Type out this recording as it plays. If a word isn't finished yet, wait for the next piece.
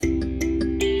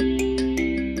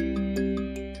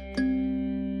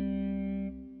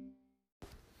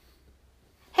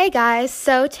Hey guys,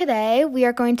 so today we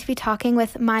are going to be talking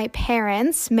with my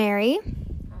parents, Mary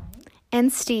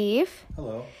and Steve.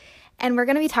 Hello. And we're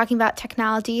going to be talking about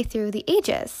technology through the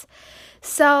ages.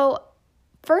 So,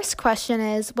 first question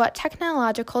is, what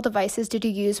technological devices did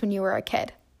you use when you were a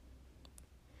kid?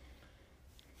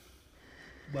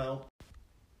 Well,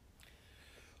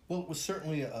 it was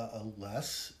certainly a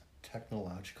less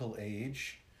technological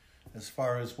age as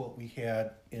far as what we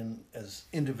had as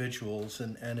individuals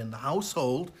and in the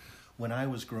household when I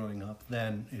was growing up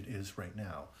than it is right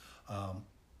now.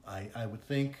 I would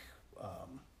think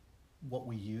what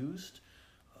we used,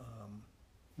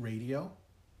 radio,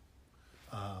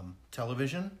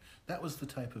 television, that was the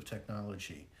type of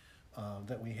technology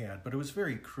that we had. But it was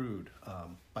very crude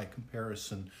by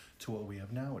comparison to what we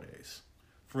have nowadays.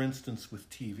 For instance, with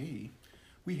TV,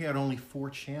 we had only 4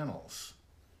 channels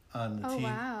on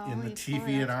the TV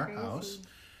in our house.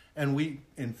 And we,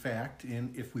 in fact,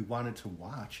 if we wanted to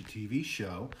watch a TV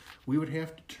show, we would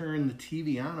have to turn the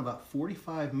TV on about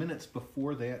 45 minutes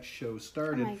before that show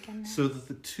started so that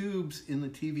the tubes in the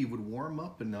TV would warm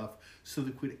up enough so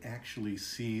that we could actually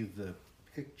see the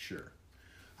picture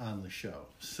on the show.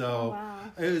 So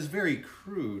it was very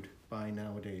crude by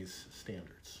nowadays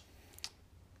standards.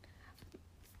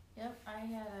 Yep, I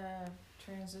had a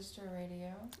transistor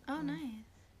radio. Oh, nice.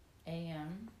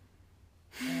 AM,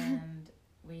 and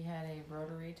we had a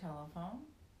rotary telephone.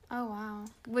 Oh, wow.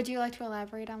 Would you like to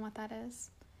elaborate on what that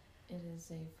is? It is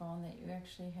a phone that you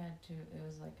actually had to, it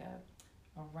was like a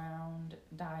round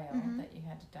dial that you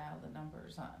had to dial the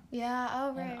numbers on. Yeah,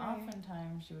 And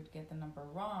oftentimes you would get the number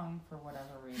wrong for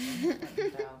whatever reason, but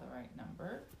you dial the right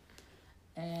number.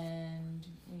 And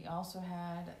we also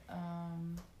had,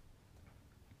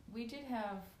 we did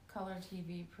have color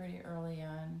TV pretty early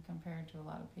on compared to a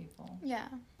lot of people. Yeah.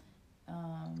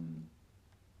 And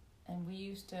we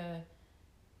used to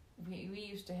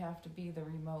have to be the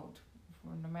remote.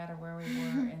 No matter where we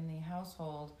were in the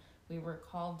household, we were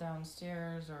called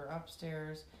downstairs or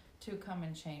upstairs to come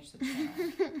and change the channel,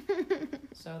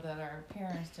 so that our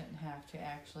parents didn't have to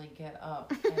actually get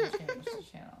up and change the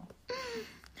channel.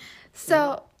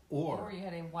 So. Or you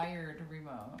had a wired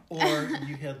remote. Or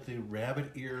you had the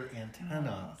rabbit ear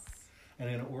antenna. Yes. And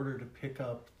in order to pick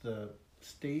up the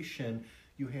station,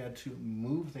 you had to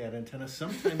move that antenna,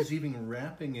 sometimes even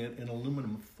wrapping it in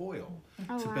aluminum foil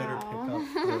to better pick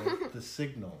up the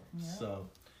signal. Yep. So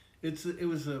it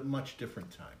was a much different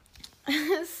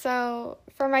time. So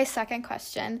for my second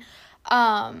question,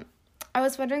 I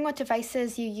was wondering what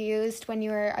devices you used when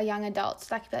you were a young adult. So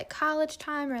that could be like college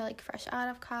time or like fresh out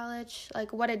of college.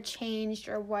 Like what had changed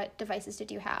or what devices did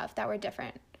you have that were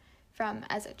different from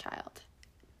as a child?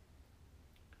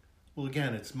 Well,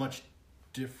 again, it's much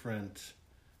different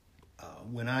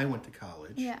when I went to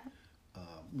college,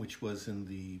 which was in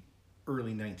the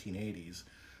early 1980s,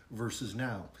 versus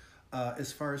now.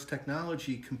 As far as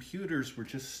technology, computers were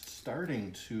just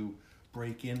starting to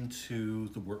break into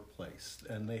the workplace,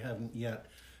 and we hadn't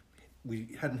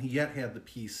yet had the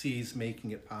PCs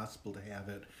making it possible to have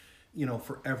it,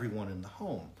 for everyone in the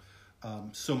home.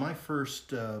 So my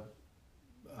first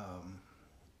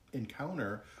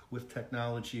encounter with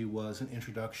technology was an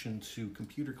introduction to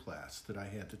computer class that I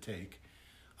had to take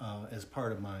as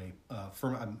part of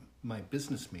my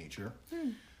business major.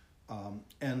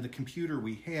 And the computer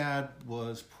we had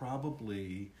was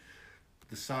probably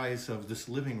the size of this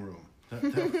living room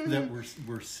that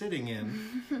we're sitting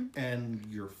in, and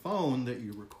your phone that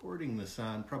you're recording this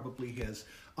on probably has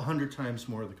 100 times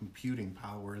more of the computing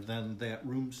power than that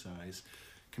room size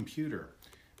computer.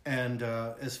 And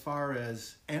as far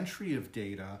as entry of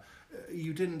data,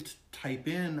 you didn't type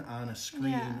in on a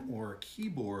screen or a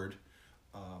keyboard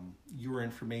your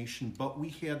information, but we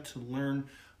had to learn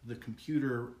the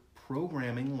computer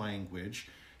programming language,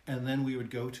 and then we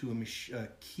would go to a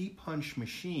key punch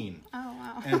machine. Oh,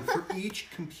 wow. And for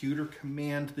each computer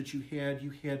command that you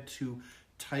had to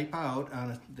type out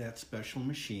on that special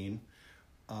machine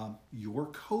your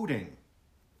coding.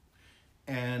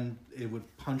 And it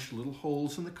would punch little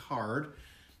holes in the card.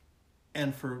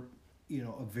 And for,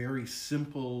 a very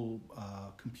simple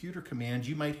computer command,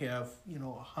 you might have,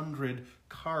 100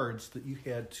 cards that you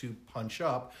had to punch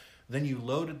up. Then you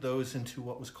loaded those into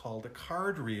what was called a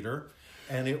card reader,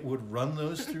 and it would run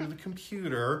those through the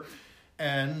computer.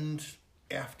 And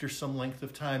after some length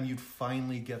of time, you'd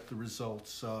finally get the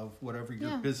results of whatever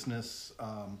your business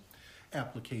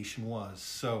application was.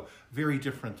 So very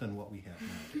different than what we have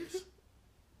nowadays.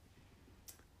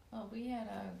 Well, we had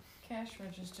a cash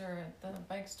register at the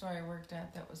bike store I worked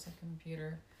at that was a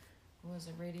computer. It was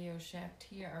a Radio Shack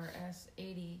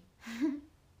TRS-80,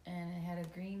 and it had a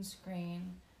green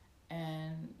screen,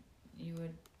 and you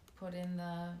would put in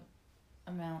the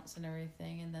amounts and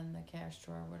everything, and then the cash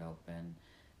drawer would open.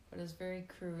 But it was very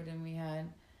crude, and we had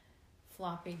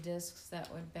floppy disks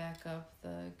that would back up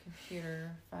the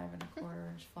computer, 5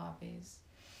 1/4-inch floppies,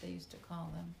 they used to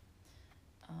call them.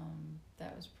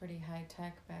 That was pretty high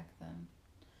tech back then.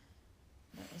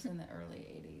 That was in the early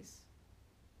 80s.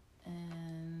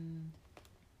 And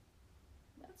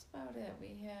that's about it.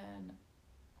 We had,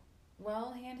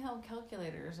 well, handheld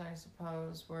calculators, I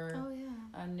suppose, were Oh, yeah.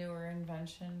 a newer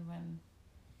invention when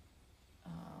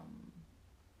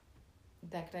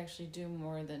that could actually do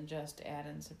more than just add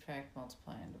and subtract,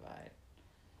 multiply and divide.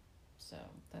 So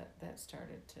that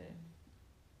started to,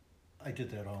 I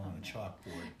did that all on a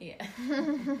chalkboard. yeah.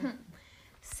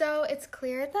 So it's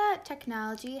clear that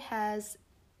technology has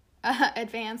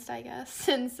advanced, I guess,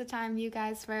 since the time you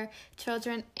guys were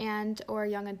children and or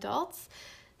young adults.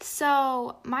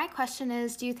 So my question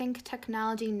is, do you think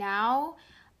technology now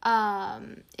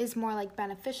is more like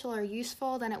beneficial or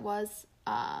useful than it was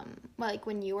like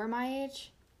when you were my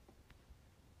age?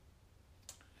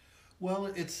 Well,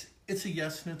 it's a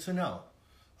yes and it's a no.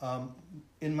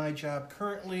 In my job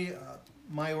currently,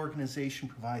 my organization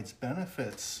provides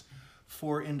benefits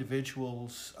for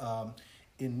individuals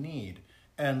in need.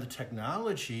 And the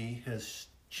technology has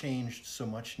changed so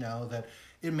much now that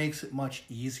it makes it much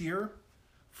easier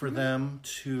for them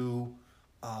to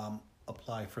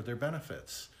apply for their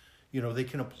benefits. You know, they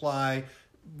can apply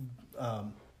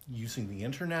using the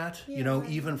internet, you know,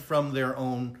 even from their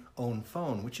own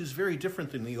phone, which is very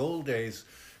different than the old days.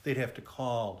 They'd have to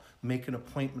call, make an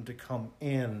appointment to come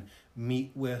in,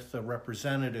 meet with a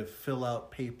representative, fill out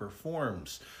paper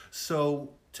forms.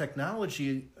 So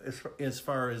technology, as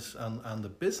far as on the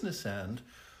business end,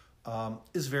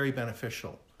 is very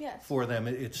beneficial for them.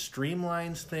 It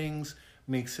streamlines things,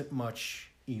 makes it much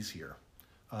easier.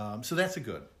 So that's a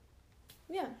good.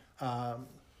 Yeah.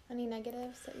 Any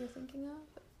negatives that you're thinking of?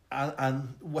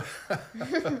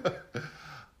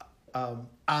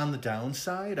 On the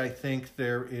downside, I think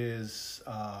there is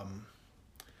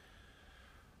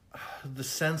the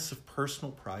sense of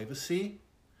personal privacy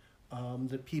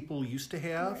that people used to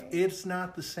have. Right. It's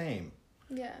not the same.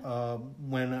 Yeah.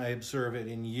 When I observe it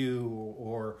in you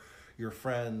or your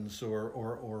friends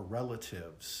or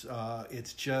relatives.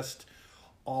 It's just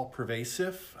all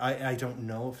pervasive. I don't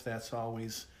know if that's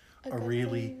always a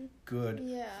really good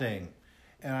thing.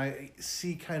 And I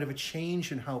see kind of a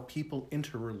change in how people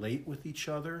interrelate with each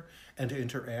other and to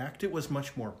interact. It was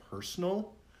much more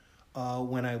personal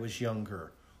when I was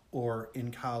younger or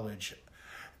in college.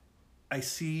 I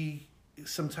see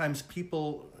sometimes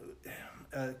people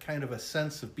kind of a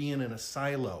sense of being in a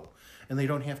silo, and they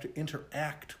don't have to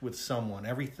interact with someone.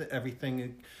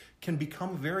 Everything can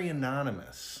become very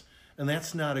anonymous, and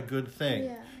that's not a good thing.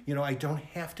 Yeah. You know, I don't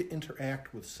have to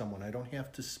interact with someone. I don't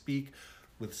have to speak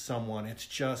with someone. It's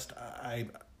just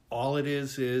all it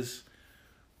is,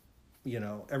 you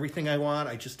know, everything I want,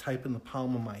 I just type in the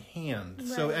palm of my hand. Right.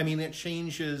 So, I mean, it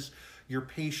changes your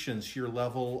patience, your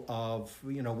level of,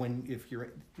 you know, if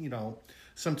you're, you know,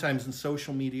 sometimes in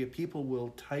social media, people will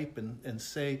type and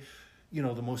say, you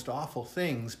know, the most awful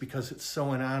things because it's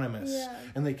so anonymous,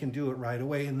 and they can do it right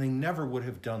away, and they never would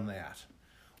have done that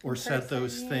or said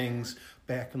those things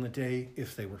back in the day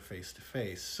if they were face to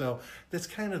face. So that's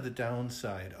kind of the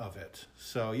downside of it.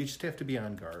 So you just have to be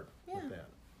on guard with that.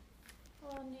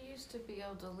 Well, and you used to be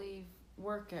able to leave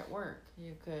work at work.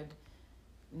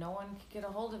 No one could get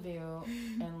a hold of you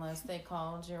unless they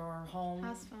called your home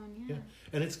house phone. Yeah.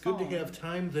 And it's good to have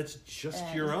time that's just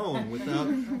your own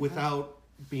without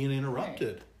being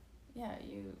interrupted. Right.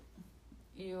 Yeah,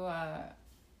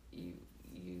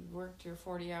 you worked your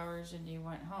 40 hours and you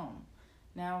went home.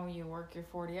 Now you work your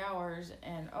 40 hours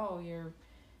and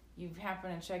you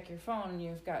happen to check your phone and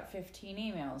you've got 15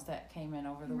 emails that came in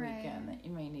over the weekend that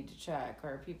you may need to check,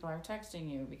 or people are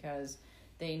texting you because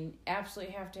they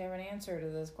absolutely have to have an answer to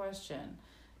this question.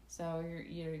 So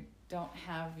you don't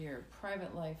have your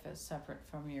private life as separate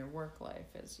from your work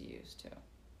life as you used to.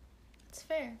 It's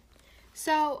fair.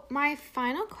 So my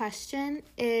final question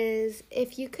is,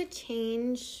 if you could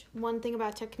change one thing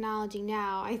about technology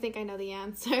now, I think I know the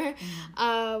answer,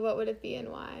 what would it be and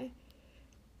why?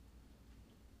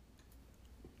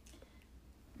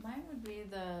 Mine would be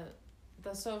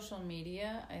the social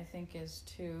media, I think, is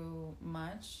too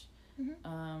much.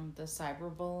 Mm-hmm. The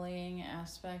cyberbullying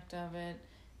aspect of it,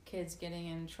 kids getting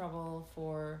in trouble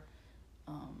for,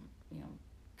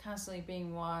 constantly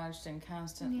being watched and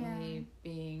constantly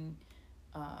being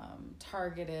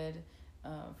targeted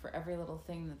for every little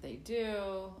thing that they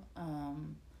do.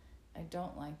 I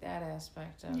don't like that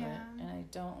aspect of it, and I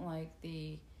don't like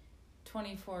the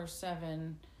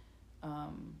 24/7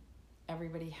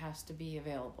 everybody has to be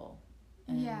available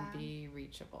and be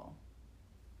reachable.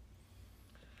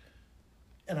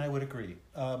 And I would agree.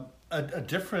 A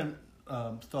different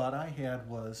thought I had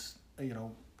was,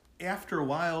 after a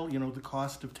while, the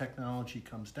cost of technology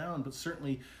comes down, but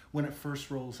certainly when it first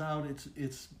rolls out,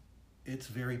 it's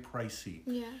very pricey.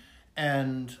 Yeah.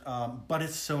 And but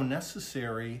it's so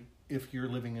necessary if you're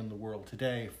living in the world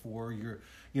today for your,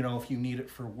 if you need it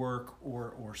for work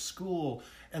or school.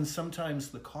 And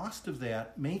sometimes the cost of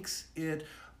that makes it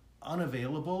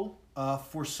unavailable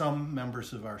for some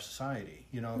members of our society.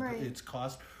 Right. It's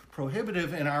cost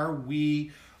prohibitive, and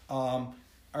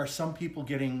are some people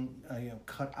getting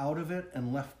cut out of it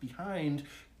and left behind?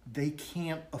 They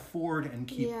can't afford and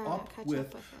keep up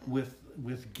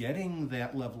with getting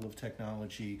that level of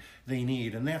technology they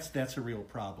need, and that's a real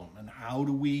problem. And how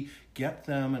do we get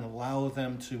them and allow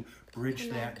them to bridge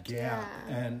that gap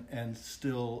and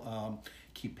still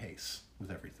keep pace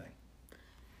with everything?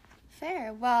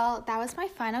 Fair. Well, that was my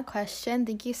final question.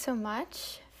 Thank you so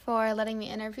much for letting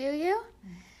me interview you.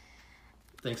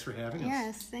 Thanks for having us.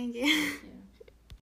 Yes, thank you. Thank you.